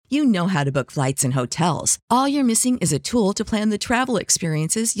You know how to book flights and hotels. All you're missing is a tool to plan the travel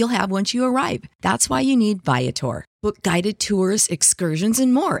experiences you'll have once you arrive. That's why you need Viator. Book guided tours, excursions,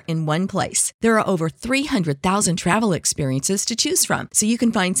 and more in one place. There are over 300,000 travel experiences to choose from, so you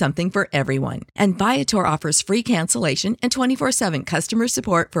can find something for everyone. And Viator offers free cancellation and 24/7 customer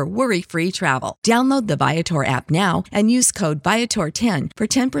support for worry-free travel. Download the Viator app now and use code Viator10 for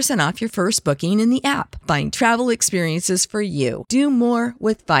 10% off your first booking in the app. Find travel experiences for you. Do more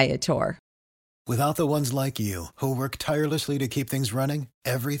with Viator. Without the ones like you, who work tirelessly to keep things running,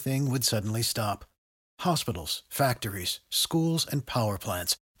 everything would suddenly stop. Hospitals, factories, schools, and power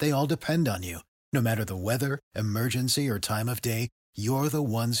plants, they all depend on you. No matter the weather, emergency, or time of day, you're the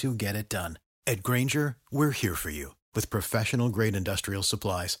ones who get it done. At Grainger, we're here for you with professional-grade industrial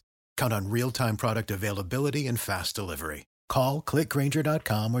supplies. Count on real-time product availability and fast delivery. Call, click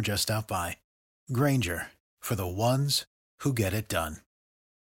Grainger.com, or just stop by. Grainger, for the ones who get it done.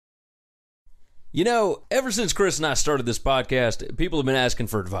 You know, ever since Chris and I started this podcast, people have been asking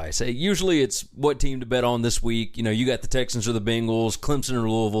for advice. Hey, usually it's what team to bet on this week. You know, you got the Texans or the Bengals, Clemson or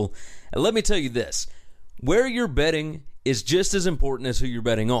Louisville. And let me tell you this, where you're betting is just as important as who you're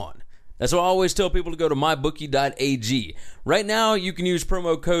betting on. That's why I always tell people to go to mybookie.ag. Right now, you can use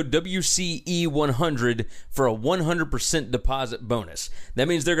promo code WCE100 for a 100% deposit bonus. That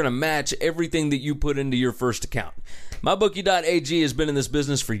means they're going to match everything that you put into your first account. MyBookie.ag has been in this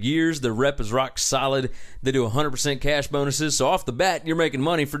business for years. Their rep is rock solid. They do 100% cash bonuses, so off the bat, you're making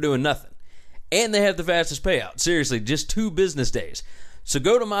money for doing nothing. And they have the fastest payout. Seriously, just 2 business days. So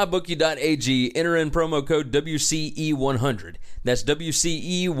go to mybookie.ag, enter in promo code WCE100. That's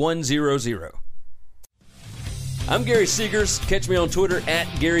WCE100. I'm Gary Seegers. Catch me on Twitter at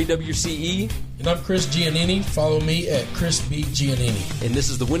GaryWCE. And I'm Chris Giannini. Follow me at Chris B. Giannini. And this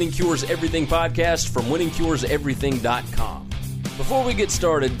is the Winning Cures Everything podcast from winningcureseverything.com. Before we get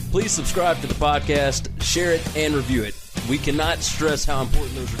started, please subscribe to the podcast, share it, and review it. We cannot stress how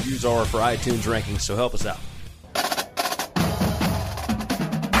important those reviews are for iTunes rankings, so help us out.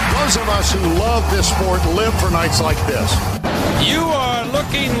 Those of us who love this sport live for nights like this. You are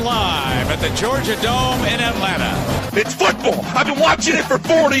looking live at the Georgia Dome in Atlanta. It's football. I've been watching it for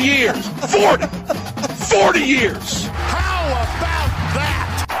 40 years. 40 years. How about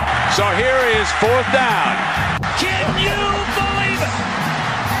that? So here is 4th down. Can you believe it?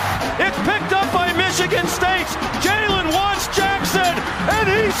 It's picked up by Michigan State's Jalen Watts Jackson, and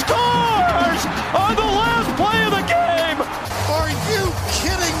he scores on the last play of the game. Are you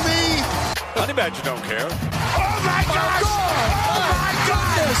kidding me? Honey Badger don't care. Oh my gosh! Oh my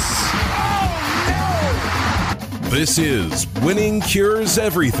goodness! Oh no! This is Winning Cures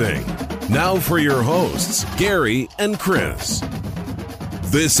Everything. Now for your hosts, Gary and Chris.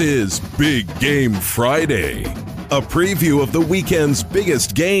 This is Big Game Friday, a preview of the weekend's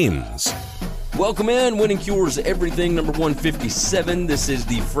biggest games. Welcome in, Winning Cures Everything, number 157. This is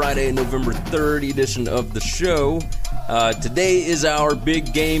the Friday, November 3rd edition of the show. Today is our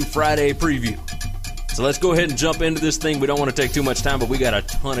Big Game Friday preview. So let's go ahead and jump into this thing. We don't want to take too much time, but we got a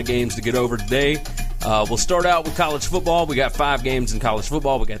ton of games to get over today. We'll start out with college football. We got 5 games in college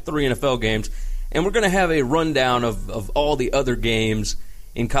football. We got 3 NFL games. And we're going to have a rundown of all the other games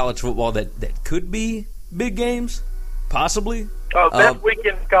in college football that could be big games, possibly. Best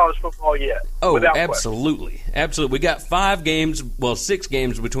weekend in college football yet. Oh, absolutely. Question. Absolutely. We got 5 games, 6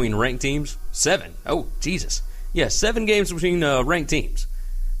 games between ranked teams. 7. Oh, Jesus. Yeah, 7 games between ranked teams.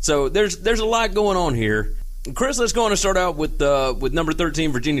 So there's a lot going on here. Chris, let's go on and start out with number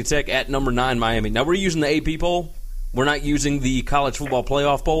 13, Virginia Tech, at number 9, Miami. Now, we're using the AP poll. We're not using the college football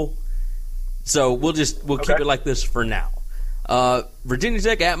playoff poll. So we'll keep it like this for now. Virginia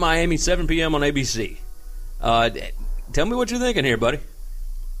Tech at Miami, 7 p.m. on ABC. Tell me what you're thinking here, buddy.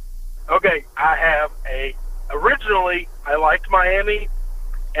 Okay, originally I liked Miami,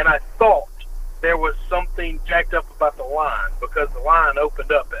 and I thought there was something jacked up about the line because the line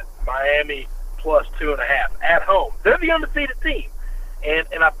opened up at Miami plus 2.5 at home. They're the undefeated team.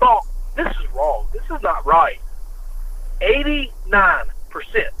 And I thought, this is wrong. This is not right. 89%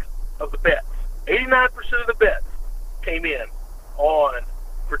 of the bets came in on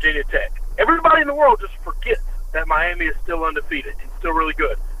Virginia Tech. Everybody in the world just forgets that Miami is still undefeated and still really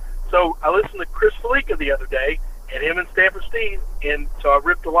good. So I listened to Chris Felica the other day, and him and Stanford Steve, and so I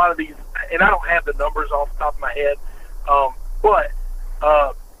ripped a lot of these, and I don't have the numbers off the top of my head, but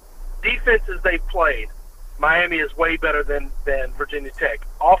defenses they've played, Miami is way better than Virginia Tech.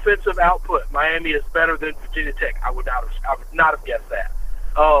 Offensive output, Miami is better than Virginia Tech. I would not have guessed that.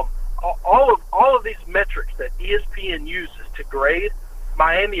 All of these metrics that ESPN uses to grade,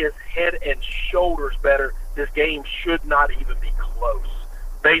 Miami is head and shoulders better. This game should not even be close.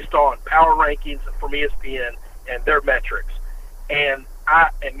 based on power rankings from ESPN and their metrics. And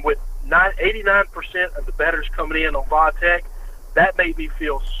with 89% of the bettors coming in on Vautech, that made me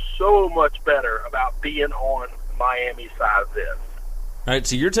feel so much better about being on Miami's side of this. All right,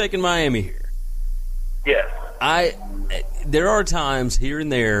 so you're taking Miami here. Yes. There are times here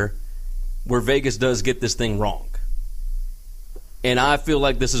and there where Vegas does get this thing wrong. And I feel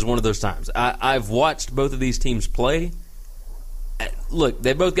like this is one of those times. I've watched both of these teams play. Look,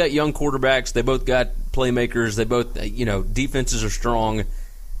 they both got young quarterbacks. They both got playmakers. They both, defenses are strong.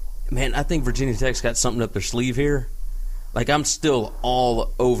 Man, I think Virginia Tech's got something up their sleeve here. Like, I'm still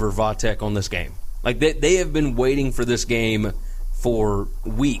all over Vautech on this game. Like, they have been waiting for this game for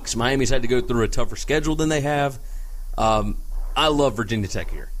weeks. Miami's had to go through a tougher schedule than they have. I love Virginia Tech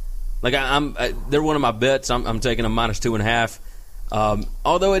here. Like, they're one of my bets. I'm taking them minus 2.5.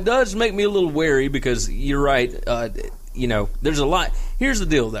 Although it does make me a little wary because you're right. There's a lot. Here's the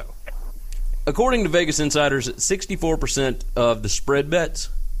deal, though. According to Vegas Insiders, 64% of the spread bets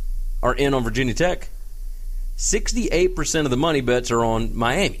are in on Virginia Tech. 68% of the money bets are on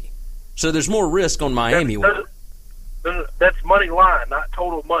Miami. So there's more risk on Miami. That's money line, not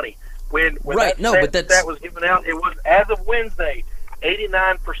total money. When right, that was given out, it was, as of Wednesday,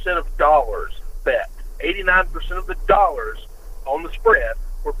 89% of dollars bet. 89% of the dollars on the spread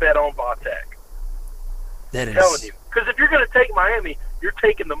were bet on Vautech. That is... I'm telling you. Because if you're going to take Miami, you're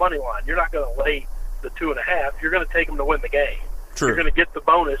taking the money line. You're not going to lay the 2.5. You're going to take them to win the game. True. You're going to get the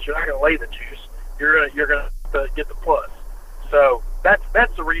bonus. You're not going to lay the juice. You're going to get the plus. So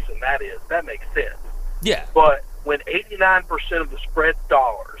that's the reason that is. That makes sense. Yeah. But when 89% of the spread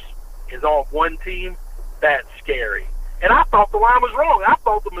dollars is on one team, that's scary. And I thought the line was wrong. I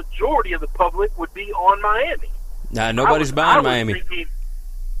thought the majority of the public would be on Miami. Nah, nobody's buying Miami.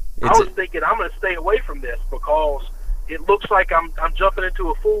 I was thinking I'm going to stay away from this because it looks like I'm jumping into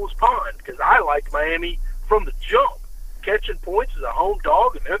a fool's pond because I liked Miami from the jump. Catching points as a home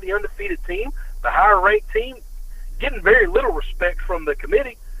dog, and they're the undefeated team, the higher-ranked team, getting very little respect from the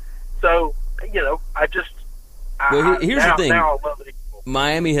committee. So, here's the thing. Now I love it.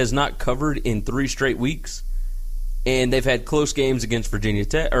 Miami has not covered in 3 straight weeks, and they've had close games against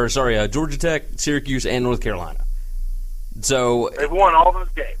Georgia Tech, Syracuse, and North Carolina. So they've won all those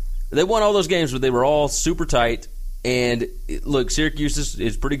games. They won all those games, but they were all super tight. And look, Syracuse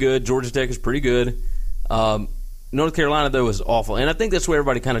is pretty good. Georgia Tech is pretty good. North Carolina, though, is awful. And I think that's where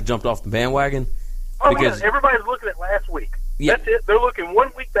everybody kind of jumped off the bandwagon. Because everybody's looking at last week. Yeah. That's it. They're looking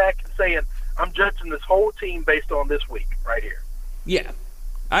 1 week back and saying, I'm judging this whole team based on this week right here. Yeah,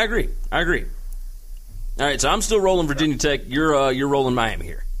 I agree. All right, so I'm still rolling Virginia Tech. You're rolling Miami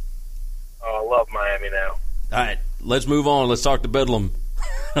here. Oh, I love Miami now. All right, let's move on. Let's talk to Bedlam.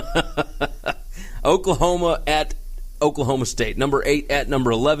 Oklahoma at Oklahoma State. Number 8 at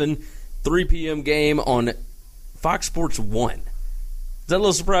number 11. 3 p.m. game on Fox Sports 1. Is that a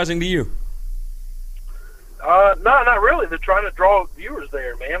little surprising to you? No, not really. They're trying to draw viewers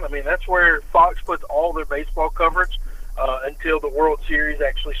there, man. I mean, that's where Fox puts all their baseball coverage until the World Series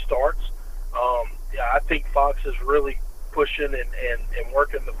actually starts. I think Fox is really pushing and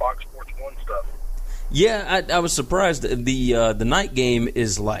working the Fox Sports 1 stuff. Yeah, I was surprised. The night game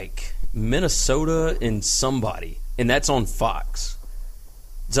is like Minnesota and somebody, and that's on Fox.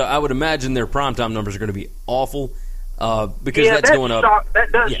 So I would imagine their primetime numbers are going to be awful because that's going up.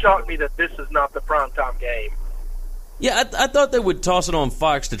 That does shock me that this is not the primetime game. Yeah, I thought they would toss it on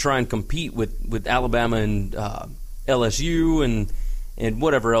Fox to try and compete with Alabama and LSU and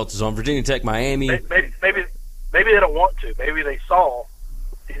whatever else is on. Virginia Tech, Miami. Maybe they don't want to. Maybe they saw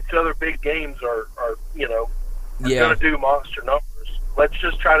these other big games are going to do monster numbers. Let's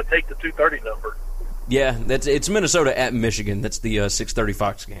just try to take the 2:30 number. Yeah, it's Minnesota at Michigan. That's the 6:30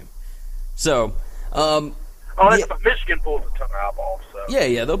 Fox game. So, Michigan pulls a ton of eyeballs. So.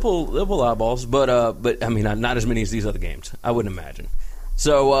 Yeah, they'll pull eyeballs, but I mean, not as many as these other games. I wouldn't imagine.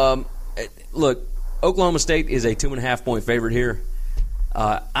 So, look, Oklahoma State is a 2.5 point favorite here.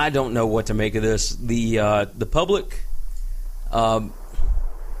 I don't know what to make of this. The public, the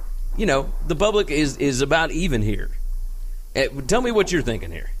public is about even here. Tell me what you're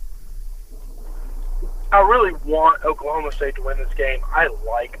thinking here. I really want Oklahoma State to win this game. I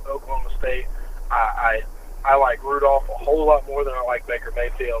like Oklahoma State. I like Rudolph a whole lot more than I like Baker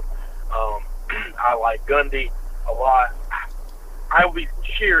Mayfield. I like Gundy a lot. I will be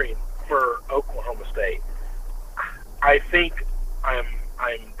cheering for Oklahoma State. I think I'm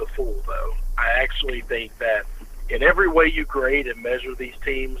the fool, though. I actually think that in every way you grade and measure these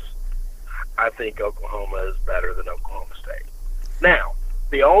teams, I think Oklahoma is better than Oklahoma State. Now,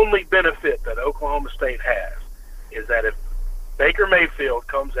 the only benefit that Oklahoma State has is that if Baker Mayfield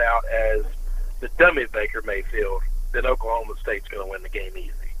comes out as the dummy Baker Mayfield, then Oklahoma State's going to win the game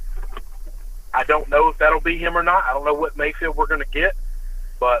easy. I don't know if that'll be him or not. I don't know what Mayfield we're going to get,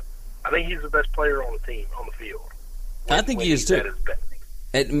 but I think he's the best player on the team, on the field. I think he is too.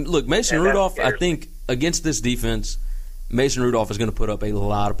 And look, Mason Rudolph, I think against this defense, Mason Rudolph is going to put up a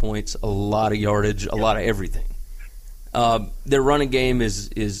lot of points, a lot of yardage, a lot of everything. Their running game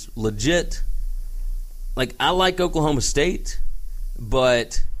is legit. Like, I like Oklahoma State,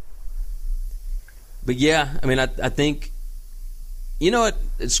 but yeah, I mean, I think, you know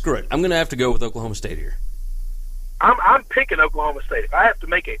what? Screw it. I'm going to have to go with Oklahoma State here. I'm picking Oklahoma State. If I have to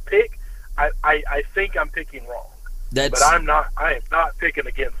make a pick, I think I'm picking wrong. But I am not picking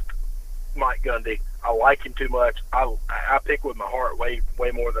against Mike Gundy. I like him too much. I pick with my heart way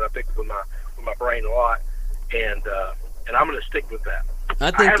more than I pick with my brain a lot, and I'm going to stick with that.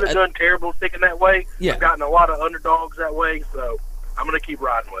 I haven't done terrible picking that way. Yeah. I've gotten a lot of underdogs that way, so I'm going to keep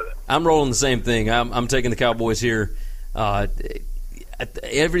riding with it. I'm rolling the same thing. I'm taking the Cowboys here.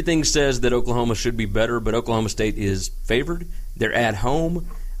 Everything says that Oklahoma should be better, but Oklahoma State is favored. They're at home.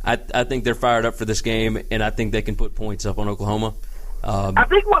 I think they're fired up for this game, and I think they can put points up on Oklahoma. I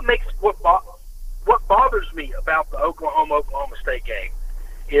think what bothers me about the Oklahoma State game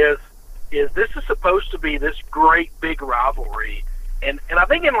is this is supposed to be this great big rivalry, and I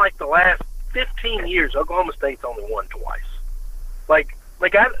think in like the last 15 years, Oklahoma State's only won twice. I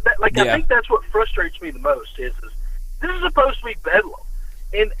think that's what frustrates me the most is this is supposed to be bedlam,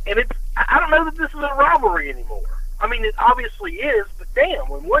 and I don't know that this is a rivalry anymore. I mean, it obviously is, but damn,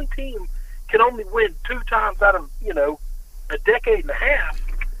 when one team can only win 2 times out of a decade and a half,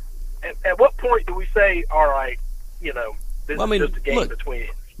 at what point do we say, all right, this is just a game between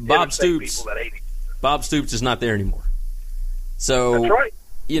Bob Stoops? Bob Stoops is not there anymore. So, that's right.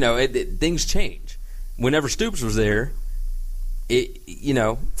 Things change. Whenever Stoops was there,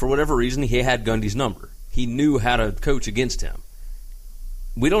 for whatever reason, he had Gundy's number. He knew how to coach against him.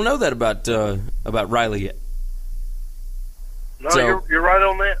 We don't know that about Riley yet. No, so, you're right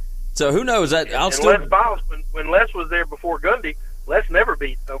on that. So who knows? Les Miles, when Les was there before Gundy, Les never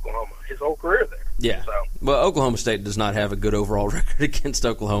beat Oklahoma his whole career there. Yeah. So. Well, Oklahoma State does not have a good overall record against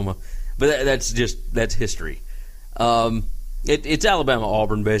Oklahoma, but that's history. It's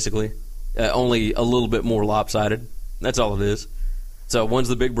Alabama-Auburn, basically, only a little bit more lopsided. That's all it is. So one's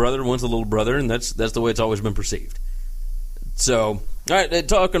the big brother, one's the little brother, and that's the way it's always been perceived. So, all right,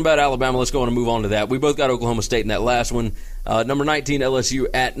 talking about Alabama, let's go on and move on to that. We both got Oklahoma State in that last one. Number 19, LSU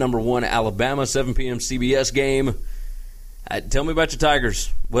at number 1, Alabama, 7 p.m. CBS game. Tell me about your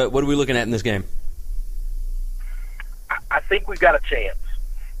Tigers. What are we looking at in this game? I think we've got a chance.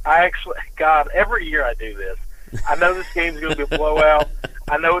 Every year I do this. I know this game's going to be a blowout.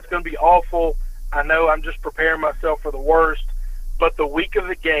 I know it's going to be awful. I know I'm just preparing myself for the worst. But the week of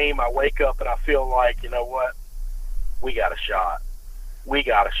the game, I wake up and I feel like, you know what? We got a shot. We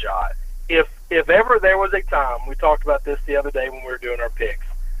got a shot. If ever there was a time, we talked about this the other day when we were doing our picks,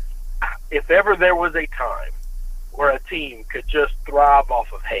 if ever there was a time where a team could just thrive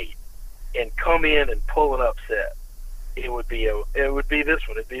off of hate and come in and pull an upset, it would be this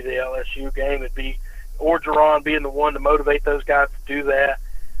one. It'd be the LSU game. It'd be Orgeron being the one to motivate those guys to do that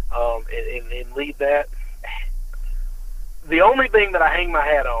and lead that. The only thing that I hang my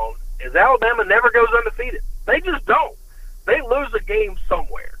hat on is Alabama never goes undefeated. They just don't. They lose a game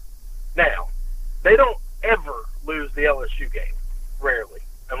somewhere. Now, they don't ever lose the LSU game, rarely,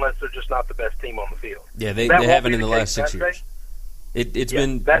 unless they're just not the best team on the field. Yeah, they haven't in the last 6 years. It's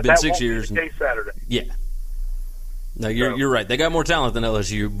been 6 years. That won't be the case Saturday. Yeah. No, you're right. They got more talent than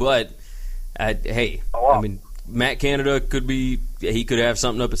LSU, but hey, I mean, Matt Canada he could have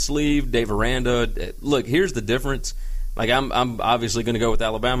something up his sleeve. Dave Aranda. Look, here's the difference. Like I'm obviously going to go with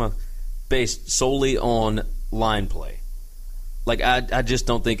Alabama based solely on line play. Like I just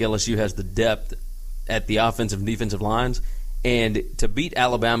don't think LSU has the depth at the offensive and defensive lines, and to beat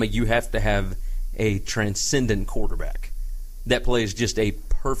Alabama, you have to have a transcendent quarterback that plays just a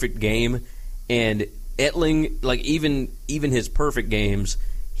perfect game. And Etling, like even his perfect games,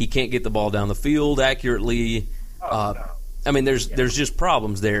 he can't get the ball down the field accurately. No. I mean, there's just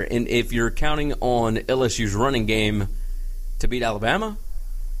problems there. And if you're counting on LSU's running game to beat Alabama,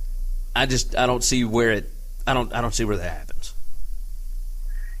 I don't see where that happens.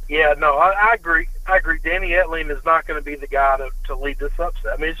 Yeah, no, I agree. Danny Etling is not going to be the guy to lead this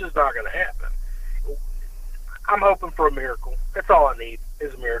upset. I mean, it's just not going to happen. I'm hoping for a miracle. That's all I need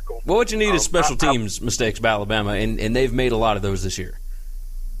is a miracle. Well, what you need is special teams mistakes by Alabama, and they've made a lot of those this year.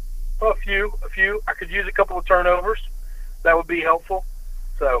 A few. I could use a couple of turnovers. That would be helpful.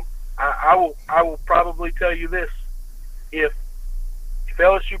 So I will probably tell you this: if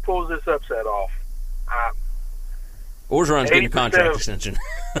LSU pulls this upset off, Orgeron's getting a contract extension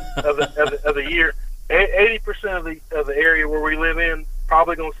of the year. 80% of the area where we live in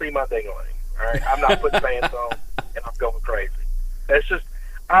probably going to see my ding-a-ling. All right, I'm not putting pants on, and I'm going crazy. That's just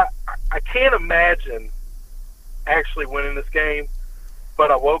I can't imagine actually winning this game. But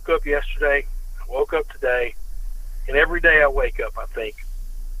I woke up yesterday, I woke up today, and every day I wake up, I think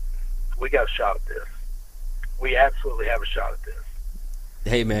we got a shot at this. We absolutely have a shot at this.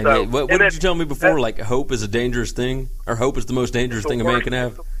 Hey, man, so, what did you tell me before? Like, hope is a dangerous thing? Or hope is the most dangerous thing a man can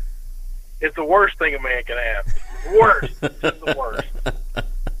have? It's the worst thing a man can have. Worst. It's the worst.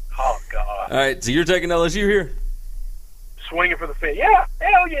 Oh, God. All right, so you're taking LSU here? Swinging for the fence. Yeah,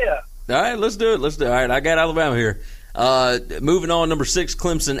 hell yeah. All right, let's do it. All right, I got Alabama here. Moving on, number 6,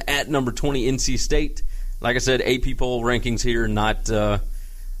 Clemson at number 20, NC State. Like I said, AP poll rankings here, not the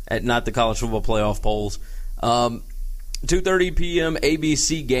college football playoff polls. 2:30 p.m.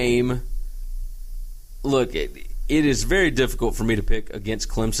 ABC game. Look, it is very difficult for me to pick against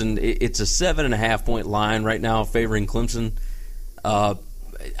Clemson. It's a 7.5-point line right now favoring Clemson. I'm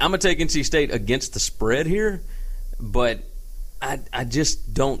going to take NC State against the spread here, but I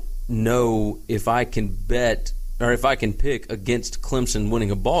just don't know if I can bet or if I can pick against Clemson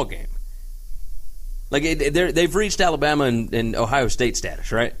winning a ball game. Like, they've reached Alabama and Ohio State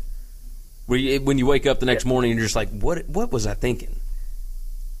status, right? When you wake up the next morning, you're just like, what was I thinking?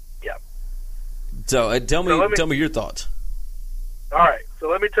 Yeah. So tell me your thoughts. All right. So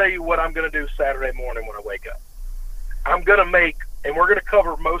let me tell you what I'm going to do Saturday morning when I wake up. I'm going to make, and we're going to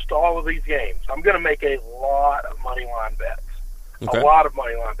cover most all of these games, I'm going to make a lot of money line bets. Okay. A lot of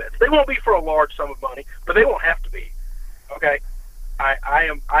money line bets. They won't be for a large sum of money, but they won't have to be. Okay? I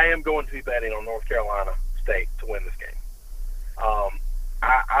am going to be betting on North Carolina State to win this game.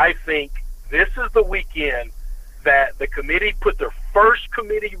 I think this is the weekend that the committee put their first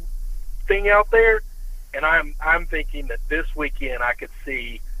committee thing out there, and I'm thinking that this weekend I could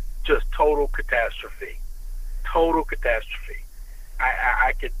see just total catastrophe. Total catastrophe.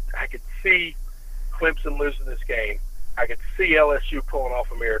 I could see Clemson losing this game. I could see LSU pulling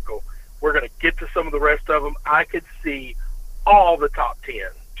off a miracle. We're going to get to some of the rest of them. I could see all the top 10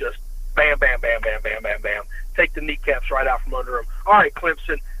 just bam, bam, bam, bam, bam, bam, bam. Take the kneecaps right out from under them. All right,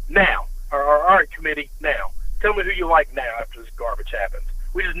 Clemson, now. Or all right, committee, now. Tell me who you like now after this garbage happens.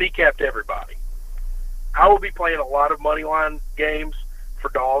 We just kneecapped everybody. I will be playing a lot of money line games for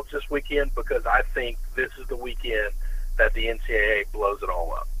dogs this weekend because I think this is the weekend that the NCAA blows it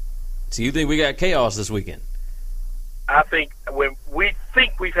all up. So you think we got chaos this weekend? I think when we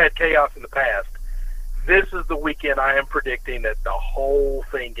think we've had chaos in the past, this is the weekend I am predicting that the whole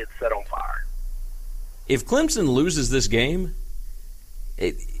thing gets set on fire. If Clemson loses this game,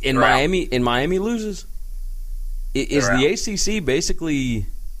 Miami loses, is the ACC basically?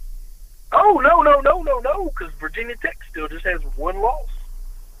 Oh, no, because Virginia Tech still just has one loss.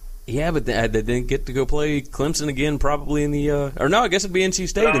 Yeah, but they didn't get to go play Clemson again probably in the or no, I guess it'd be NC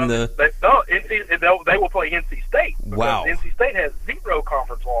State in the they will play NC State. Wow. NC State has 0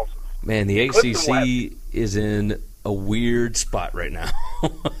 conference losses. Man, the ACC is in a weird spot right now.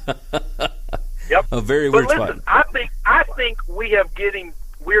 Yep. A very weird spot. I think we're getting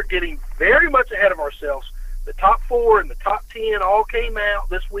very much ahead of ourselves. The top 4 and the top 10 all came out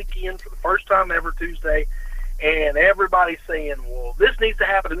this weekend for the first time ever Tuesday, and everybody's saying, well, this needs to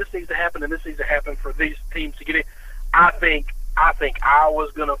happen and this needs to happen and this needs to happen for these teams to get in. I think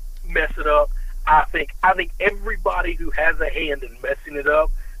Iowa's going to mess it up. I think everybody who has a hand in messing it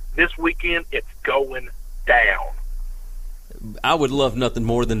up this weekend, it's going down. I would love nothing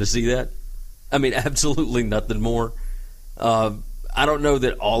more than to see that. I mean, absolutely nothing more. I don't know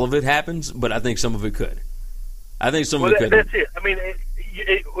that all of it happens, but I think some of it could. I think some of it could. That's it. I mean,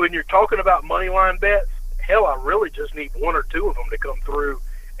 when you're talking about money line bets, hell, I really just need 1 or 2 of them to come through,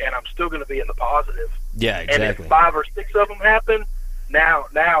 and I'm still going to be in the positive. Yeah, exactly. And if 5 or 6 of them happen, now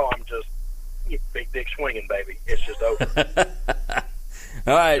I'm just big dick swinging, baby. It's just over.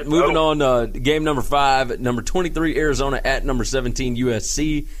 All right, moving on. Game number 5, number 23 Arizona at number 17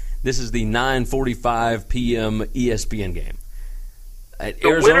 USC. This is the 9:45 p.m. ESPN game.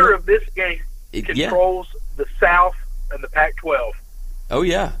 The winner of this game controls the South and the Pac-12. Oh,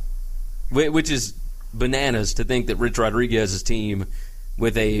 yeah. Which is bananas to think that Rich Rodriguez's team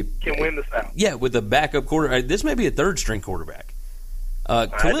with can win the South. Yeah, with a backup quarterback. This may be a third-string quarterback.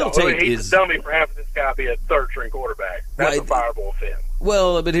 Khalil Tate he's a dummy for having this guy be a third-string quarterback. That's a fireable offense.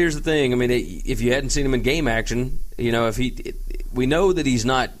 Well, but here's the thing. I mean, if you hadn't seen him in game action, we know that he's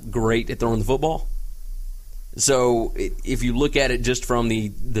not great at throwing the football. So if you look at it just from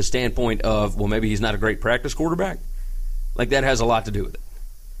the standpoint of, well, maybe he's not a great practice quarterback, like that has a lot to do with it.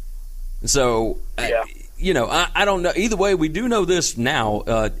 So, yeah. I don't know. Either way, we do know this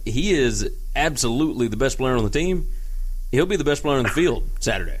now. He is absolutely the best player on the team. He'll be the best player on the field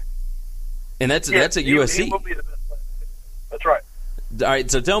Saturday. And that's at USC. He will be the best player. That's right. All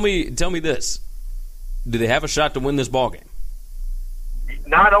right, so tell me this. Do they have a shot to win this ball game?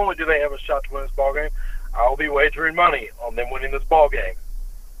 Not only do they have a shot to win this ball game, I'll be wagering money on them winning this ball game.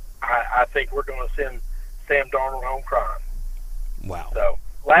 I think we're going to send Sam Darnold home crying. Wow. So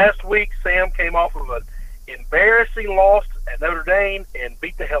last week, Sam came off of an embarrassing loss at Notre Dame and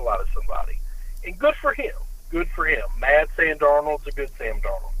beat the hell out of somebody. And good for him. Good for him. Mad Sam Darnold's a good Sam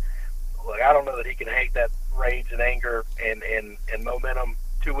Darnold. Look, I don't know that he can hate that rage and anger and momentum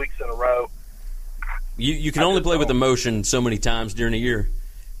 2 weeks in a row. You can only play with emotion so many times during a year,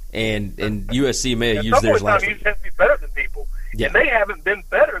 and USC may have used theirs last week. You have to be better than people, and they haven't been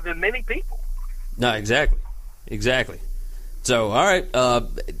better than many people. No, exactly. So, all right,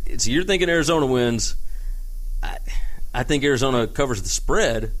 so you're thinking Arizona wins. I think Arizona covers the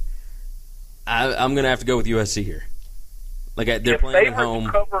spread. I'm going to have to go with USC here. They're playing at home.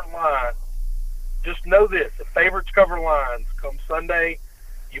 Cover line, just know this: if favorites cover lines come Sunday,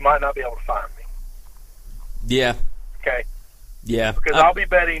 you might not be able to find me. Yeah. Okay. Yeah. Because I'll be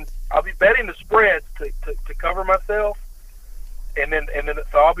betting the spreads to cover myself, and then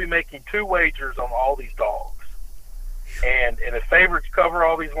so I'll be making 2 wagers on all these dogs. And if favorites cover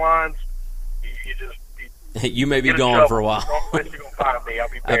all these lines, you just you may be gone for a while. You're gonna find me. I'll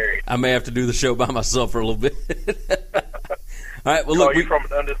be buried. I may have to do the show by myself for a little bit. All right. Well, look, we from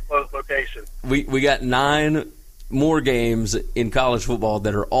an undisclosed location. We got 9 more games in college football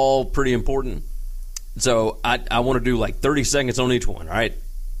that are all pretty important. So I want to do like 30 seconds on each one. All right.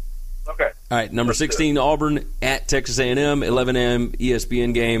 Okay. All right. Number 16, Auburn at Texas A&M, 11 a.m.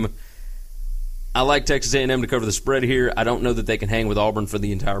 ESPN game. I like Texas A&M to cover the spread here. I don't know that they can hang with Auburn for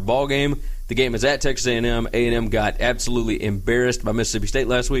the entire ball game. The game is at Texas A&M. A&M got absolutely embarrassed by Mississippi State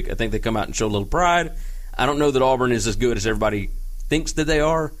last week. I think they come out and show a little pride. I don't know that Auburn is as good as everybody thinks that they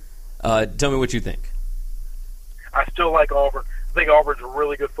are. Tell me what you think. I still like Auburn. I think Auburn's a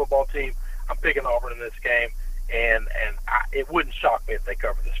really good football team. I'm picking Auburn in this game, and it wouldn't shock me if they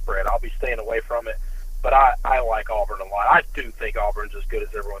cover the spread. I'll be staying away from it, but I like Auburn a lot. I do think Auburn's as good as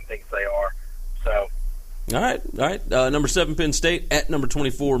everyone thinks they are. So, all right. Number 7, Penn State at number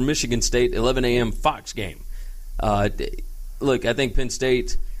 24, Michigan State, 11 a.m. Fox game. Look, I think Penn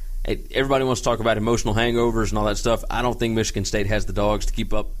State. Everybody wants to talk about emotional hangovers and all that stuff. I don't think Michigan State has the dogs to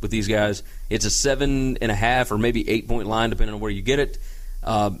keep up with these guys. It's a 7.5 or maybe 8-point line, depending on where you get it.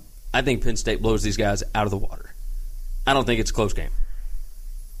 I think Penn State blows these guys out of the water. I don't think it's a close game.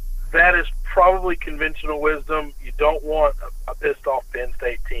 That is probably conventional wisdom. You don't want a pissed-off Penn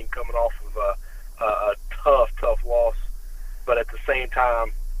State team coming off of a tough loss. But at the same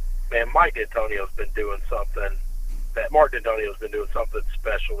time, man, Mark D'Antonio's been doing something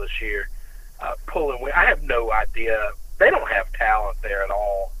special this year. Pulling away. I have no idea. They don't have talent there at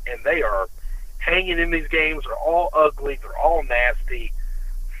all, and they are hanging in these games. They're all ugly. They're all nasty.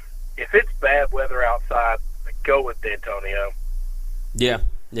 If it's bad weather outside, go with D'Antonio. Yeah,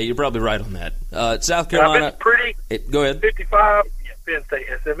 you're probably right on that. South Carolina. If it's pretty, go ahead. 55, Penn State.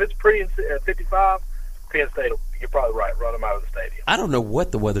 If it's pretty at 55, Penn State, you're probably right. Run them out of the stadium. I don't know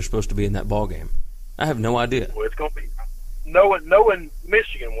what the weather's supposed to be in that ball game. I have no idea. Well, it's going to be, knowing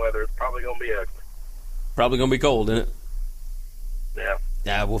Michigan weather, it's probably going to be ugly. Probably going to be cold, isn't it? Yeah.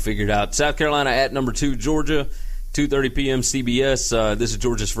 Yeah, we'll figure it out. South Carolina at number 2, Georgia, 2:30 p.m. CBS. This is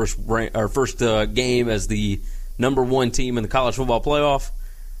Georgia's first game as the number 1 team in the college football playoff.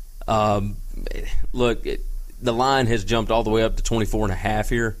 Look, the line has jumped all the way up to 24.5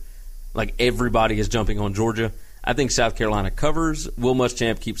 here. Like, everybody is jumping on Georgia. I think South Carolina covers. Will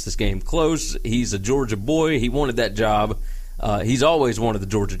Muschamp keeps this game close. He's a Georgia boy. He wanted that job. He's always wanted the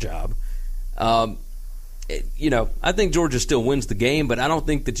Georgia job. I think Georgia still wins the game, but I don't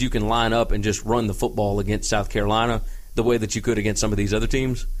think that you can line up and just run the football against South Carolina the way that you could against some of these other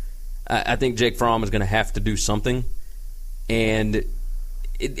teams. I think Jake Fromm is going to have to do something, and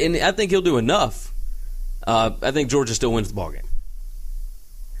I think he'll do enough. I think Georgia still wins the ballgame.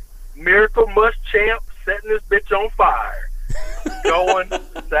 Miracle Muschamp setting this bitch on fire. Going to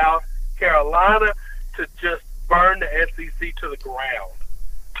South Carolina to just burn the SEC to the ground.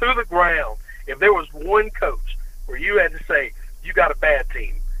 To the ground. If there was one coach where you had to say you got a bad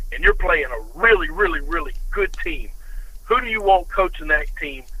team and you're playing a really, really, really good team, who do you want coaching that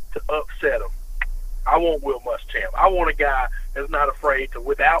team to upset them? I want Will Muschamp. I want a guy that's not afraid to,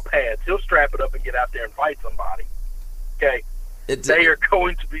 without pads, he'll strap it up and get out there and fight somebody. Okay? They are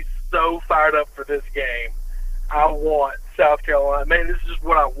going to be so fired up for this game. I want South Carolina. Man, this is just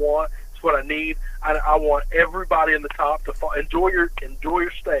what I want. It's That's what I need. I want everybody in the top to enjoy your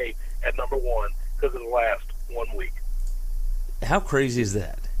stay at number 1 because it'll last 1 week. How crazy is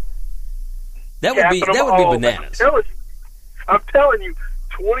that? That would be bananas. I'm telling you,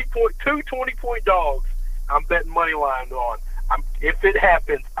 20-point dogs. I'm betting money line on. If it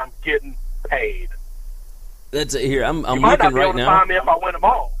happens, I'm getting paid. That's here. I'm you might looking not be right able to now. Find me if I win them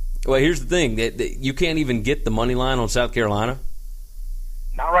all. Well, here's the thing: that you can't even get the money line on South Carolina.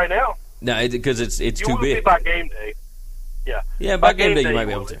 Not right now. No, because it's too big. Be by game day. Yeah. Yeah, by game day you might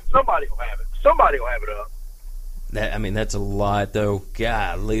be able to. Somebody will have it. Somebody will have it up. That's a lot, though.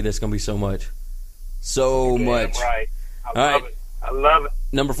 Golly, that's going to be so much. So much. Right. I love it.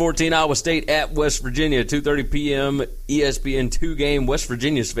 Number 14, Iowa State at West Virginia, 2:30 p.m. ESPN 2 game. West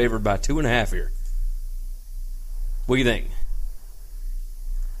Virginia's favored by 2.5 here. What do you think?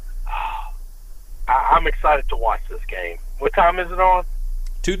 I'm excited to watch this game. What time is it on?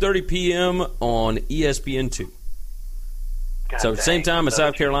 2:30 p.m. on ESPN 2. So same time as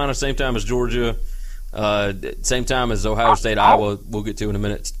South Carolina, same time as Georgia, same time as Ohio State, Iowa. We'll get to in a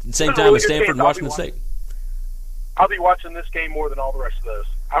minute. Same time as Stanford and Washington State. I'll be watching this game more than all the rest of those.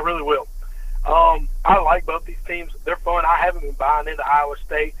 I really will. I like both these teams. They're fun. I haven't been buying into Iowa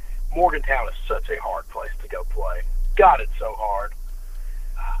State. Morgantown is such a hard place to go play. God, it's so hard.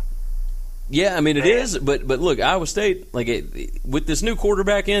 Yeah, I mean it is, but look, Iowa State, with this new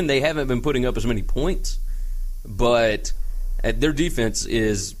quarterback in, they haven't been putting up as many points, but their defense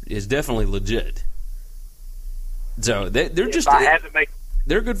is definitely legit. So they're just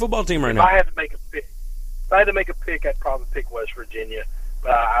they're a good football team right now. If I had to make a pick, I'd probably pick West Virginia,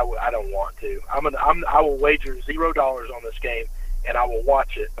 but I don't want to. I will wager $0 on this game, and I will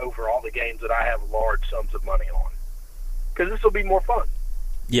watch it over all the games that I have large sums of money on, because this will be more fun.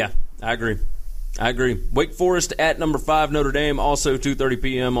 Yeah, I agree. Wake Forest at number 5 Notre Dame, also 2:30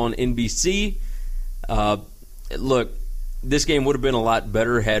 p.m. on NBC. Look, this game would have been a lot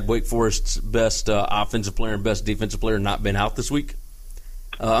better had Wake Forest's best offensive player and best defensive player not been out this week.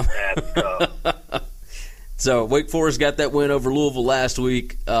 So Wake Forest got that win over Louisville last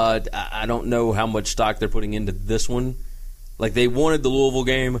week. I don't know how much stock they're putting into this one. Like, they wanted the Louisville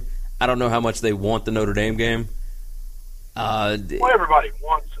game. I don't know how much they want the Notre Dame game. Well, everybody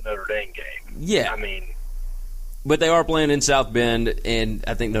wants the Notre Dame game. Yeah. I mean, but they are playing in South Bend, and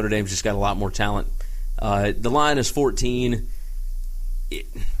I think Notre Dame's just got a lot more talent. The line is 14.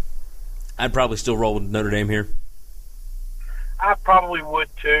 I'd probably still roll with Notre Dame here. I probably would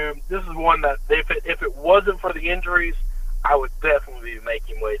too. This is one that if it wasn't for the injuries, I would definitely be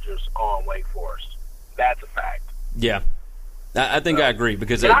making wagers on Wake Forest. That's a fact. Yeah, I think I agree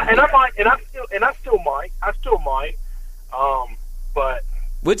because I still might. But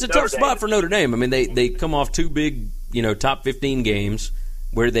it's a tough spot for Notre Dame. I mean, they come off 2 big, top 15 games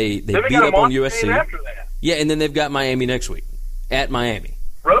where they beat up on USC. After that. Yeah, and then they've got Miami next week at Miami.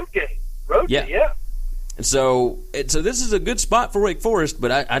 Road game, yeah. So this is a good spot for Wake Forest,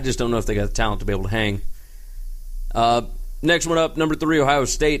 but I just don't know if they got the talent to be able to hang. Next one up, number 3, Ohio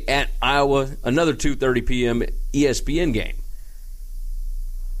State at Iowa, another 2:30 p.m. ESPN game.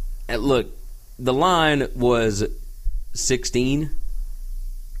 And look, the line was 16,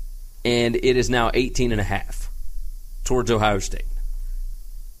 and it is now 18.5 towards Ohio State.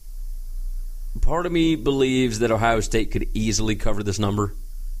 Part of me believes that Ohio State could easily cover this number.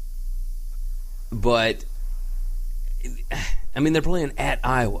 But, I mean, they're playing at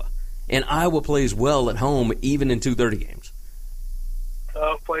Iowa. And Iowa plays well at home, even in 2:30 games.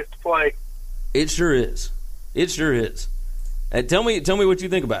 Tough place to play. It sure is. Tell me what you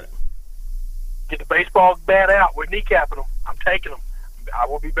think about it. Get the baseball bat out. We're kneecapping them. I'm taking them. I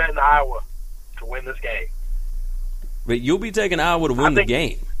will be betting Iowa to win this game. But you'll be taking Iowa to win the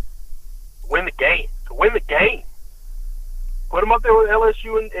game. To win the game. Put them up there with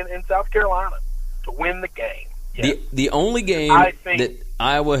LSU and South Carolina to win the game. Yes. The only game that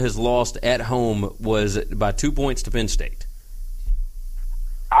Iowa has lost at home was by 2 points to Penn State.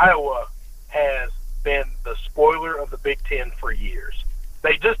 Iowa has been the spoiler of the Big Ten for years.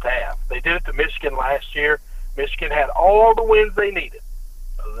 They just have. They did it to Michigan last year. Michigan had all the wins they needed,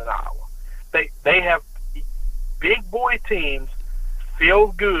 other than Iowa. They have big boy teams feel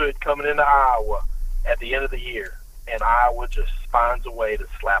good coming into Iowa at the end of the year, and Iowa just finds a way to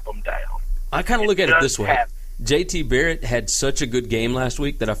slap them down. I kind of look at it this way. JT Barrett had such a good game last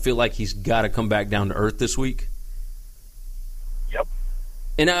week that I feel like he's got to come back down to earth this week. Yep.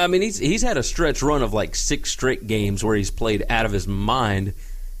 And I mean, he's had a stretch run of like 6 straight games where he's played out of his mind.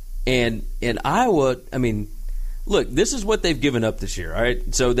 And Iowa, I mean, look, this is what they've given up this year, all right?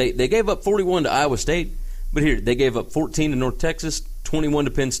 So they gave up 41 to Iowa State, but here, they gave up 14 to North Texas, 21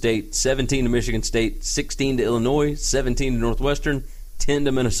 to Penn State, 17 to Michigan State, 16 to Illinois, 17 to Northwestern, 10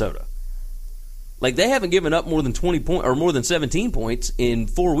 to Minnesota. Like, they haven't given up more than 20 points or more than 17 points in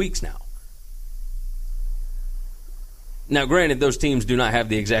 4 weeks now. Now, granted, those teams do not have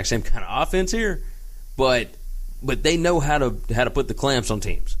the exact same kind of offense here, but they know how to put the clamps on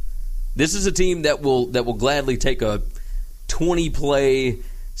teams. This is a team that will gladly take a 20-play,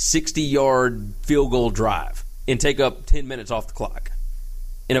 60-yard field goal drive and take up 10 minutes off the clock.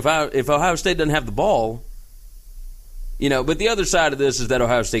 And if Ohio State doesn't have the ball, but the other side of this is that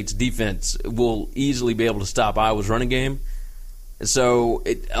Ohio State's defense will easily be able to stop Iowa's running game. So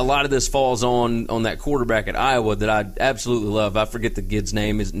a lot of this falls on that quarterback at Iowa that I absolutely love. I forget the kid's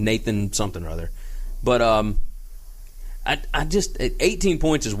name. Is Nathan something or other. But I just 18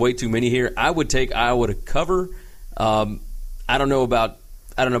 points is way too many here. I would take Iowa to cover. I don't know about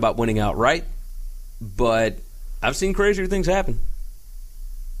winning outright, but I've seen crazier things happen.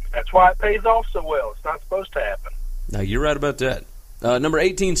 That's why it pays off so well. It's not supposed to happen. No, you're right about that. Number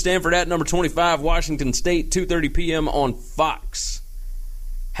 18, Stanford at number 25, Washington State, 2:30 p.m. on Fox.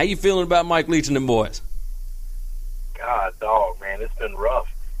 How you feeling about Mike Leach and them boys? God, dog, man, it's been rough.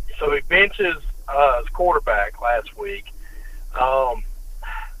 So he benches his quarterback last week. I'm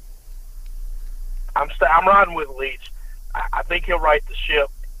riding with Leach. I think he'll right the ship.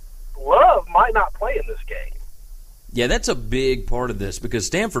 Love might not play in this game. Yeah, that's a big part of this because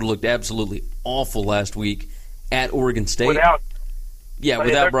Stanford looked absolutely awful last week at Oregon State. Without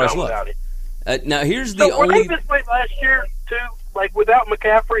Bryce Love. Now, here's the only. Were they this way last year too? Like without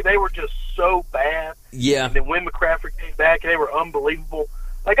McCaffrey, they were just so bad. Yeah. And then when McCaffrey came back, they were unbelievable.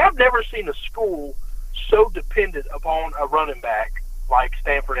 Like I've never seen a school so dependent upon a running back like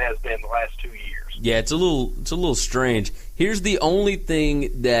Stanford has been the last 2 years. Yeah, it's a little strange. Here's the only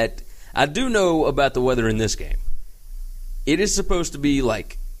thing that I do know about the weather in this game. It is supposed to be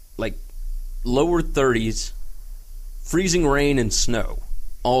like lower 30s, freezing rain and snow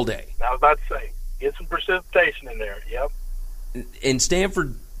all day. I was about to say, get some precipitation in there. Yep. And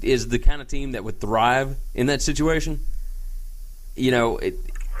Stanford is the kind of team that would thrive in that situation.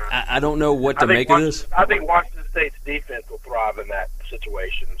 I don't know what to make of this. I think Washington State's defense will thrive in that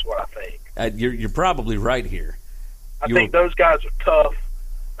situation is what I think. You're probably right here. I think those guys are tough.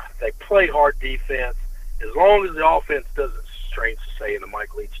 They play hard defense. As long as the offense doesn't, strange to say in the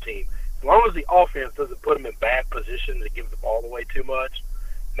Mike Leach team, as long as the offense doesn't put them in bad positions to give the ball away too much,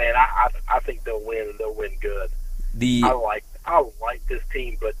 man, I think they'll win and they'll win good. I like this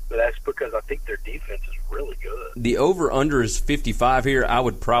team, but that's because I think their defense is really good. The over-under is 55 here. I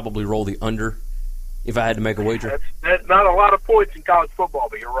would probably roll the under if I had to make a wager. That's not a lot of points in college football,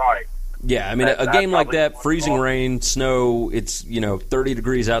 but you're right. Yeah, I mean, a game like that, freezing rain, snow, it's 30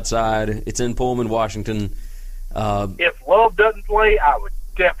 degrees outside. It's in Pullman, Washington. If Love doesn't play, I would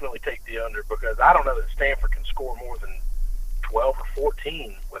definitely take the under because I don't know that Stanford can score more than 12 or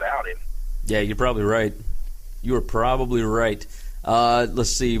 14 without him. Yeah, you're probably right. You are probably right.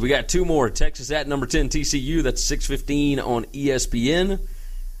 Let's see. We got two more. Texas at number 10, TCU. That's 6:15 on ESPN.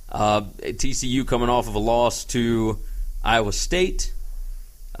 TCU coming off of a loss to Iowa State.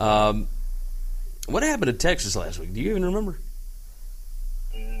 What happened to Texas last week? Do you even remember?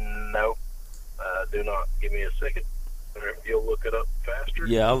 No. Do not. Give me a second. If you'll look it up faster.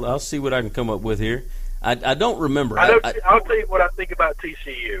 Yeah, I'll see what I can come up with here. I don't remember. I'll tell you what I think about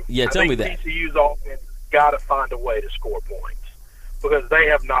TCU. Yeah, tell me that. TCU's offense got to find a way to score points because they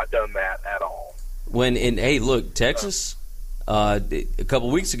have not done that at all. Hey, look, Texas, a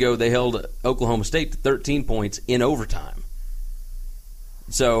couple weeks ago, they held Oklahoma State to 13 points in overtime.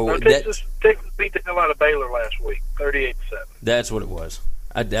 So Texas beat the hell out of Baylor last week, 38-7. That's what it was.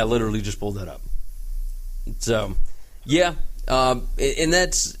 I literally just pulled that up. So, yeah, and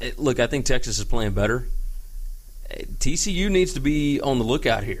that's look. I think Texas is playing better. TCU needs to be on the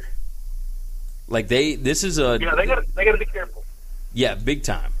lookout here. Like this is a they got to be careful. Yeah, big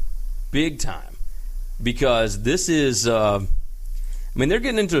time, because this is. I mean, they're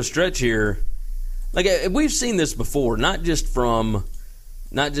getting into a stretch here. Like we've seen this before, not just from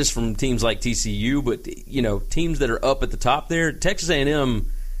teams like TCU, but teams that are up at the top there. Texas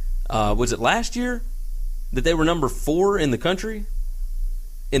A&M, was it last year that they were number 4 in the country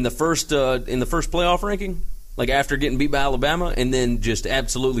in the first playoff ranking? Like after getting beat by Alabama, and then just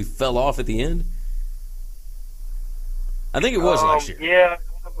absolutely fell off at the end. I think it was last year. Yeah,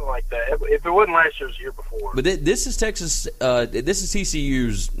 something like that. If it wasn't last year, it was the year before. But this is Texas. This is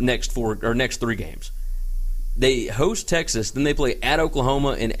TCU's next 3 games. They host Texas, then they play at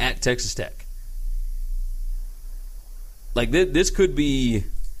Oklahoma and at Texas Tech. Like this could be.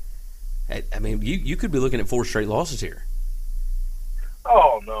 I mean, you could be looking at 4 straight losses here.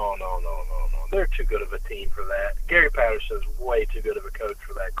 Oh, no. They're too good of a team for that. Gary Patterson's way too good of a coach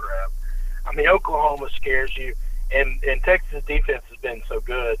for that crap. I mean, Oklahoma scares you, and Texas' defense has been so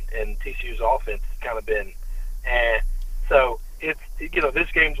good, and TCU's offense has kind of been So, it's,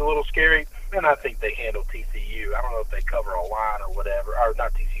 this game's a little scary, and I think they handle TCU. I don't know if they cover a line or whatever, or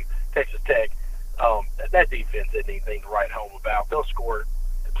not TCU, Texas Tech. That defense isn't anything to write home about. They'll score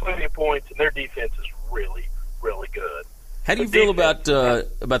plenty of points, and their defense is really, really good. How do you feel about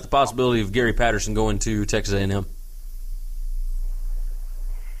the possibility of Gary Patterson going to Texas A&M?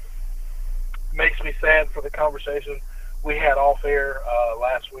 Makes me sad for the conversation we had off air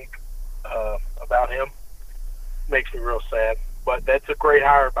last week about him. Makes me real sad. But that's a great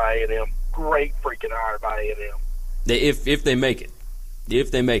hire by A&M. Great freaking hire by A&M. If they make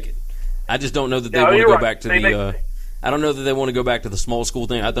it. I just don't know that they want to go back to the I don't know that they want to go back to the small school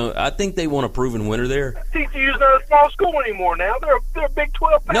thing. I think they want a proven winner there. TCU's not a small school anymore now. They're a Big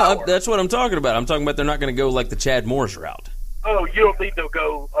 12 power. No, that's what I'm talking about. I'm talking about they're not going to go like the Chad Morris route. Oh, you don't think they'll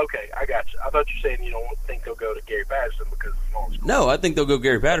go? Okay, I got you. I thought you were saying you don't think they'll go to Gary Patterson because it's small school. No, I think they'll go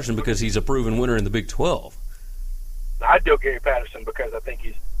Gary Patterson because he's a proven winner in the Big 12. I'd go Gary Patterson because I think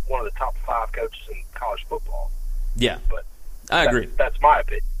he's one of the top 5 coaches in college football. Yeah, but I agree. That's my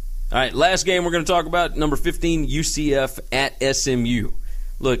opinion. All right, last game we're going to talk about, number 15, UCF at SMU.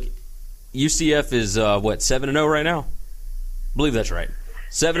 Look, UCF is, 7-0 right now? I believe that's right.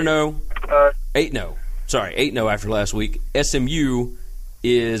 7-0, 8-0. Sorry, 8-0 after last week. SMU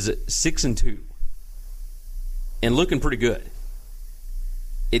is 6-2 and looking pretty good.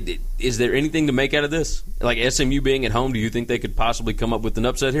 Is there anything to make out of this? Like SMU being at home, do you think they could possibly come up with an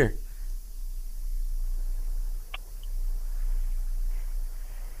upset here?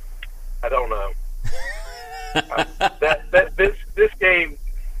 I don't know. This game,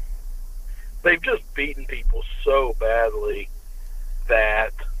 they've just beaten people so badly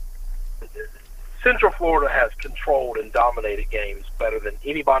that Central Florida has controlled and dominated games better than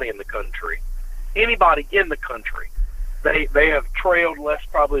anybody in the country. Anybody in the country. They have trailed less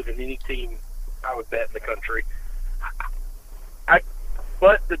probably than any team I would bet in the country.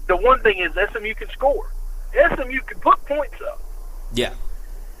 But the one thing is SMU can score. SMU can put points up. Yeah.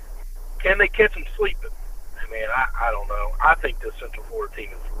 Can they catch them sleeping? Man, I don't know. I think this Central Florida team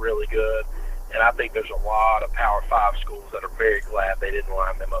is really good, and I think there's a lot of Power 5 schools that are very glad they didn't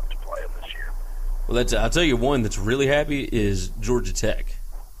line them up to play them this year. Well, I'll tell you one that's really happy is Georgia Tech.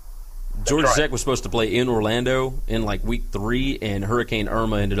 Georgia Tech was supposed to play in Orlando in like week 3, and Hurricane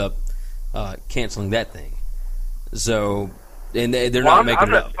Irma ended up canceling that thing. So, and they're not making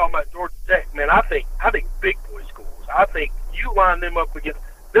it up. I'm not talking about Georgia Tech, man. I think big boy schools. I think you line them up against.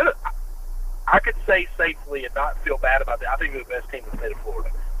 I could say safely and not feel bad about that. I think they're the best team in the state of Florida.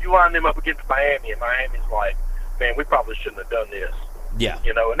 You line them up against Miami, and Miami's like, man, we probably shouldn't have done this. Yeah.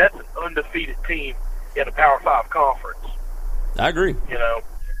 And that's an undefeated team in a Power 5 conference. I agree.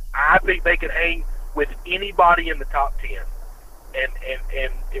 I think they could hang with anybody in the top 10.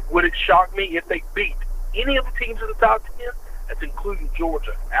 And would it shock me if they beat any of the teams in the top 10? That's including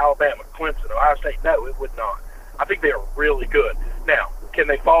Georgia, Alabama, Clemson, Ohio State. No, it would not. I think they are really good. Now, can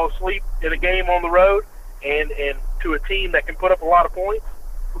they fall asleep in a game on the road and to a team that can put up a lot of points?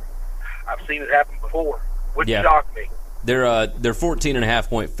 I've seen it happen before. Wouldn't shock me. They're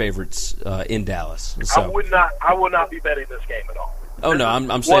 14.5-point favorites in Dallas. So. I would not be betting this game at all. Oh no,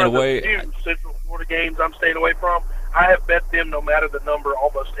 I'm staying away. One of the few Central Florida games I'm staying away from. I have bet them no matter the number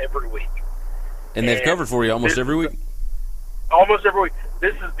almost every week. And they've covered for you almost every week. Almost every week.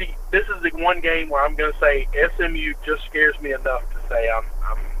 This is the one game where I'm going to say SMU just scares me enough to say I'm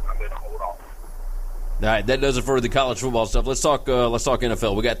going to hold off. All right, that does it for the college football stuff. Let's talk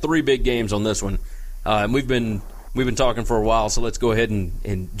NFL. We got 3 big games on this one, and we've been talking for a while, so let's go ahead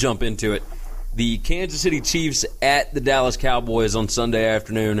and jump into it. The Kansas City Chiefs at the Dallas Cowboys on Sunday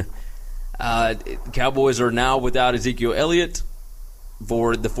afternoon. The Cowboys are now without Ezekiel Elliott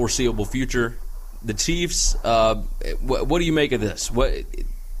for the foreseeable future. The Chiefs, what do you make of this?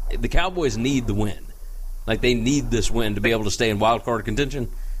 The Cowboys need the win. Like, they need this win to be able to stay in wild card contention.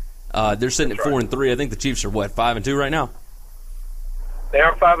 They're sitting at 4-3. I think the Chiefs are 5-2 right now. They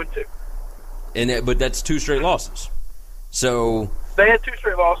are 5-2. But that's 2 straight losses. So they had 2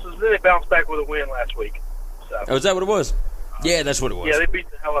 straight losses, then they bounced back with a win last week. So. Oh, is that what it was? Yeah, that's what it was. Yeah, they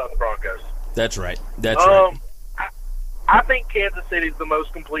beat the hell out of the Broncos. That's right. Right. I think Kansas City is the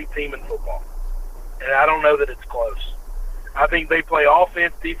most complete team in football, and I don't know that it's close. I think they play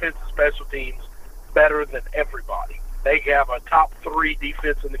offense, defense, and special teams better than everybody. They have a top 3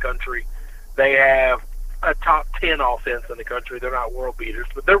 defense in the country. They have a top 10 offense in the country. They're not world beaters,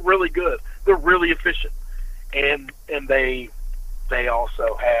 but they're really good. They're really efficient, and they they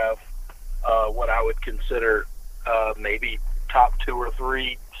also have what I would consider maybe top 2 or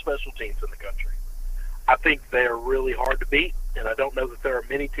 3 special teams in the country. I think they're really hard to beat, and I don't know that there are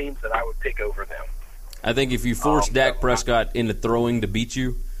many teams that I would pick over them. I think if you force Dak Prescott into throwing to beat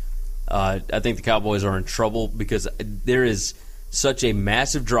you, I think the Cowboys are in trouble because there is such a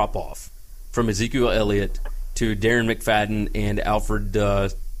massive drop-off from Ezekiel Elliott to Darren McFadden and Alfred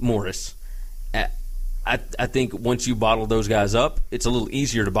Morris. I think once you bottle those guys up, it's a little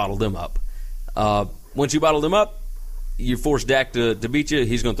easier to bottle them up. Once you bottle them up, you force Dak to beat you,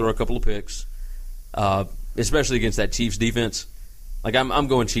 he's going to throw a couple of picks, especially against that Chiefs defense. Like, I'm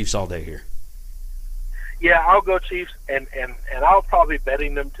going Chiefs all day here. Yeah, I'll go Chiefs, and I'll probably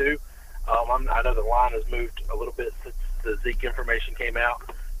betting them too. I know the line has moved a little bit since the Zeke information came out,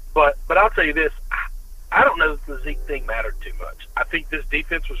 but I'll tell you this: I don't know that the Zeke thing mattered too much. I think this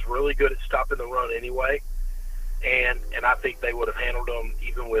defense was really good at stopping the run anyway, and I think they would have handled them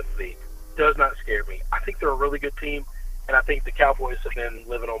even with Zeke. Does not scare me. I think they're a really good team, and I think the Cowboys have been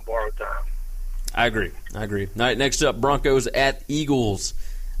living on borrowed time. I agree. All right, next up, Broncos at Eagles.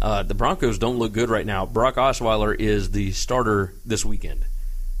 The Broncos don't look good right now. Brock Osweiler is the starter this weekend.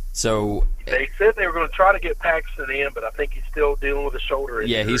 So they said they were going to try to get Paxton in, but I think he's still dealing with a shoulder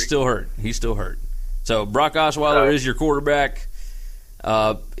injury. Yeah, he's still hurt. So Brock Osweiler is your quarterback.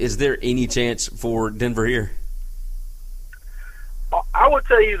 Is there any chance for Denver here? I would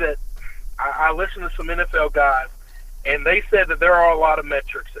tell you that I listened to some NFL guys, and they said that there are a lot of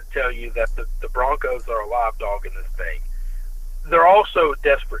metrics that tell you that the Broncos are a live dog in this thing. They're also a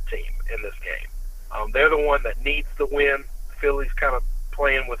desperate team in this game. They're the one that needs the win. Philly's kind of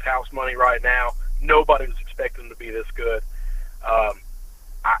playing with house money right now. Nobody was expecting them to be this good.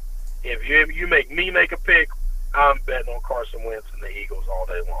 If you make me make a pick, I'm betting on Carson Wentz and the Eagles all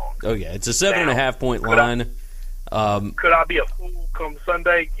day long. Oh, yeah. It's a 7.5-point line. Could I be a fool come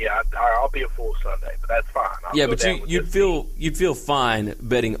Sunday? Yeah, I'll be a fool Sunday, but that's fine. But you'd feel fine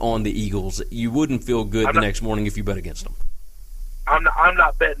betting on the Eagles. You wouldn't feel good the next morning if you bet against them. I'm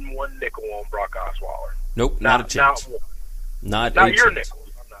not betting one nickel on Brock Osweiler. Nope, not a chance. Not your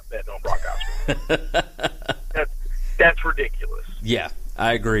nickels. I'm not betting on Brock Osweiler. That's ridiculous. Yeah,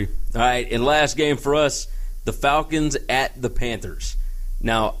 I agree. All right, and last game for us, the Falcons at the Panthers.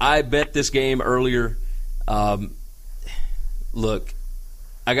 Now, I bet this game earlier. Look,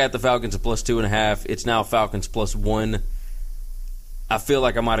 I got the Falcons at +2.5. It's now Falcons +1. I feel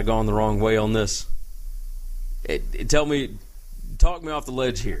like I might have gone the wrong way on this. Talk me off the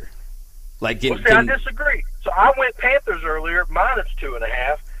ledge here. I disagree. So I went Panthers earlier,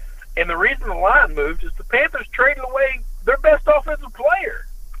 -2.5, and the reason the line moved is the Panthers traded away their best offensive player.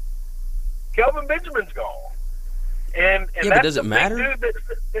 Kelvin Benjamin's gone. And but does it matter? Dude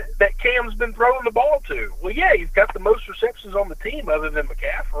that Cam's been throwing the ball to. Well, yeah, he's got the most receptions on the team other than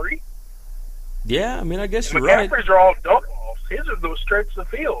McCaffrey. Yeah, I mean, I guess you're right. McCaffrey's are all dump-offs. His are those stretch of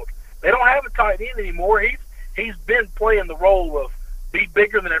the field. They don't have a tight end anymore. He's been playing the role of be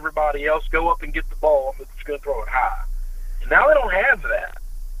bigger than everybody else, go up and get the ball, but it's going to throw it high. And now they don't have that.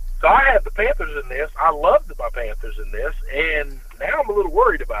 So I had the Panthers in this. I loved my Panthers in this, and now I'm a little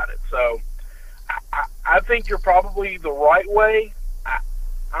worried about it. So I think you're probably the right way.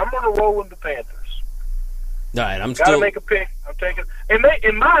 I'm going to roll with the Panthers. All right, I'm got to make a pick. I'm taking,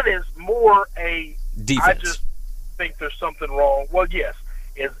 and mine is more a defense. I just think there's something wrong. Well, yes,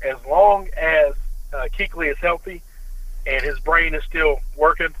 as long as Kuechly is healthy and his brain is still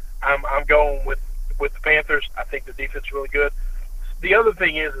working, I'm going with the Panthers. I think the defense is really good. The other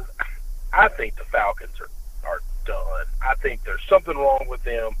thing is I think the Falcons are done. I think there's something wrong with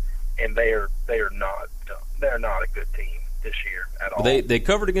them, and they are not done. They're not a good team this year at all. They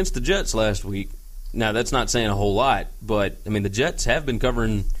covered against the Jets last week. Now, that's not saying a whole lot, but, I mean, the Jets have been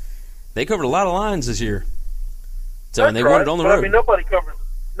covering – they covered a lot of lines this year. So, and they won it on the road. I mean, nobody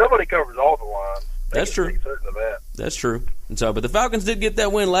covers all the lines. That's true. Certain of that. That's true. And so, but the Falcons did get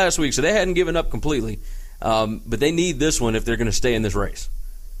that win last week, so they hadn't given up completely. But they need this one if they're going to stay in this race.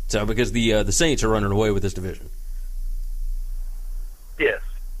 So, because the Saints are running away with this division. Yes.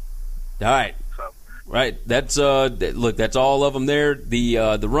 All right. Right. That's look. That's all of them there.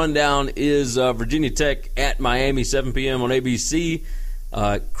 The rundown is Virginia Tech at Miami, 7 p.m. on ABC.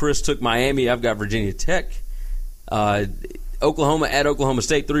 Chris took Miami. I've got Virginia Tech. Oklahoma at Oklahoma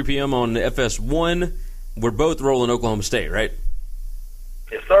State, 3 p.m. on FS1. We're both rolling Oklahoma State, right?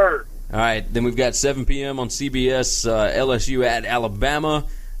 Yes, sir. All right. Then we've got 7 p.m. on CBS, LSU at Alabama.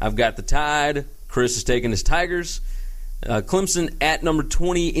 I've got the Tide. Chris is taking his Tigers. Clemson at number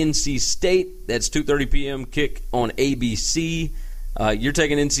 20, NC State. That's 2:30 p.m. kick on ABC. You're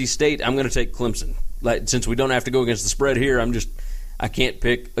taking NC State. I'm going to take Clemson. Since we don't have to go against the spread here, I'm I can't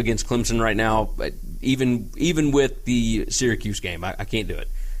pick against Clemson right now, but even with the Syracuse game, I can't do it.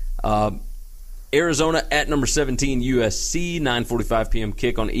 Arizona at number 17 USC, 9:45 p.m.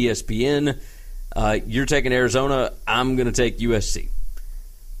 kick on ESPN. You're taking Arizona. I'm going to take USC.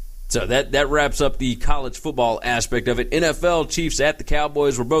 So that wraps up the college football aspect of it. NFL, Chiefs at the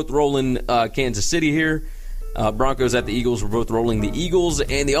Cowboys. We're both rolling Kansas City here. Broncos at the Eagles. We're both rolling the Eagles.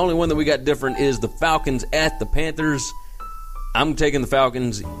 And the only one that we got different is the Falcons at the Panthers. I'm taking the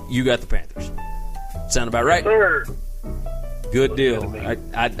Falcons. You got the Panthers. Sound about right? Sir. Good deal.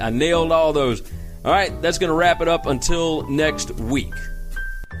 I nailed all those. All right, that's going to wrap it up until next week.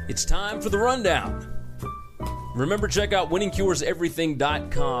 It's time for the rundown. Remember, check out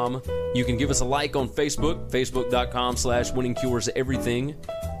winningcureseverything.com. You can give us a like on Facebook, facebook.com/winningcureseverything.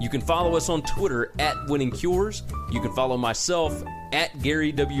 You can follow us on Twitter at winningcures. You can follow myself at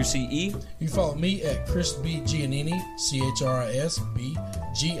Gary WCE. You follow me at Chris B. Giannini,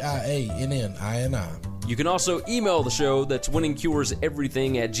 ChrisBGiannini. You can also email the show. That's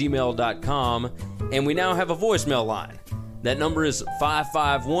winningcureseverything@gmail.com. And we now have a voicemail line. That number is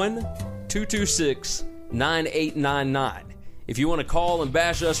 551-226-9899. If you want to call and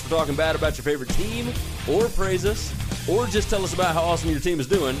bash us for talking bad about your favorite team, or praise us, or just tell us about how awesome your team is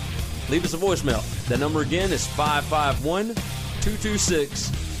doing, leave us a voicemail. That number again is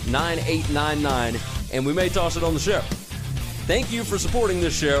 551-226-9899, and we may toss it on the show. Thank you for supporting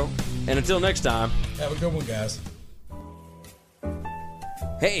this show, and until next time, have a good one, guys.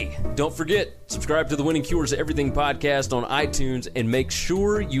 Hey, don't forget, subscribe to the Winning Cures Everything podcast on iTunes and make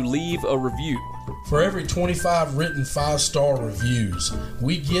sure you leave a review. For every 25 written 5-star reviews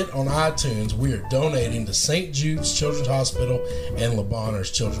we get on iTunes, we are donating to St. Jude's Children's Hospital and Le Bonheur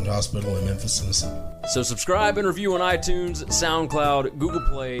Children's Hospital in Memphis, Tennessee. So subscribe and review on iTunes, SoundCloud, Google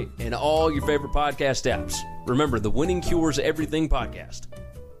Play, and all your favorite podcast apps. Remember, the Winning Cures Everything podcast.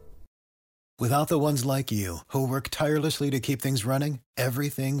 Without the ones like you, who work tirelessly to keep things running,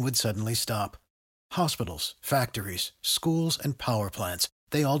 everything would suddenly stop. Hospitals, factories, schools, and power plants,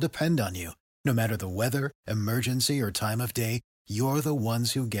 they all depend on you. No matter the weather, emergency, or time of day, you're the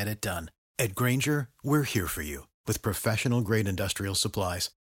ones who get it done. At Grainger, we're here for you with professional-grade industrial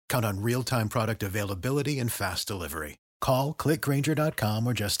supplies. Count on real-time product availability and fast delivery. Call, click Grainger.com,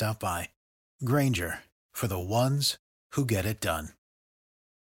 or just stop by. Grainger, for the ones who get it done.